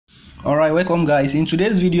Alright, welcome guys. In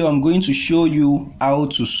today's video I'm going to show you how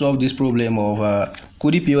to solve this problem of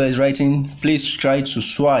KUDI POS writing please try to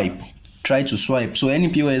swipe. So any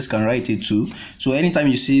POS can write it too. So anytime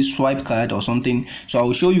you see swipe card or something, so I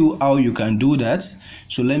will show you how you can do that.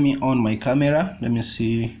 So let me on my camera. Let me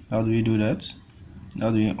see how do we do that. How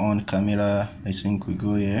do we on camera? I think we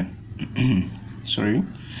go here. Sorry.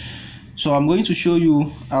 So I'm going to show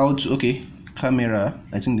you how to, okay, camera.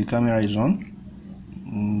 I think the camera is on.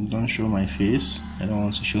 Don't show my face. I don't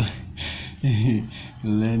want to show.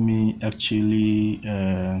 Let me actually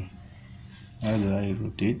how do I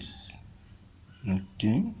rotate?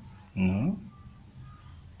 Okay, no.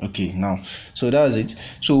 Okay, now so that's it.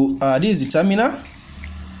 So this is the terminal.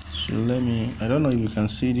 So let me, I don't know if you can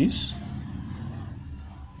see this.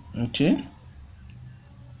 Okay,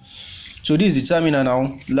 so this is the terminal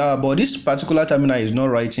now, but this particular terminal is not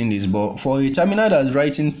writing this. But for a terminal that's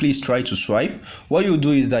writing please try to swipe, what you do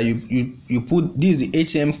is that you put, this is the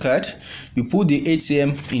ATM card, you put the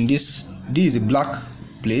ATM in this is a black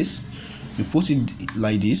place, you put it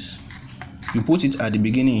like this, you put it at the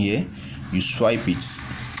beginning here, you swipe it.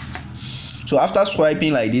 So after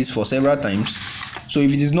swiping like this for several times, so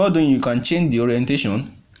if it is not doing, you can change the orientation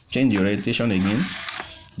again.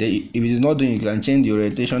 If it is not doing, you can change the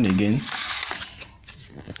orientation again.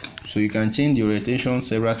 So you can change the orientation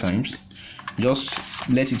several times. Just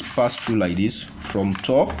let it pass through like this from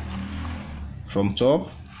top to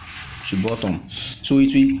bottom. So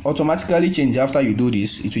it will automatically change after you do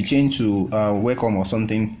this. It will change to welcome or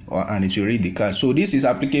something, and it will read the card. So this is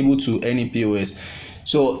applicable to any POS.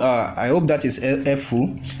 So I hope that is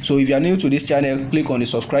helpful. So if you are new to this channel, click on the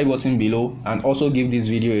subscribe button below and also give this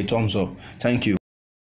video a thumbs up. Thank you.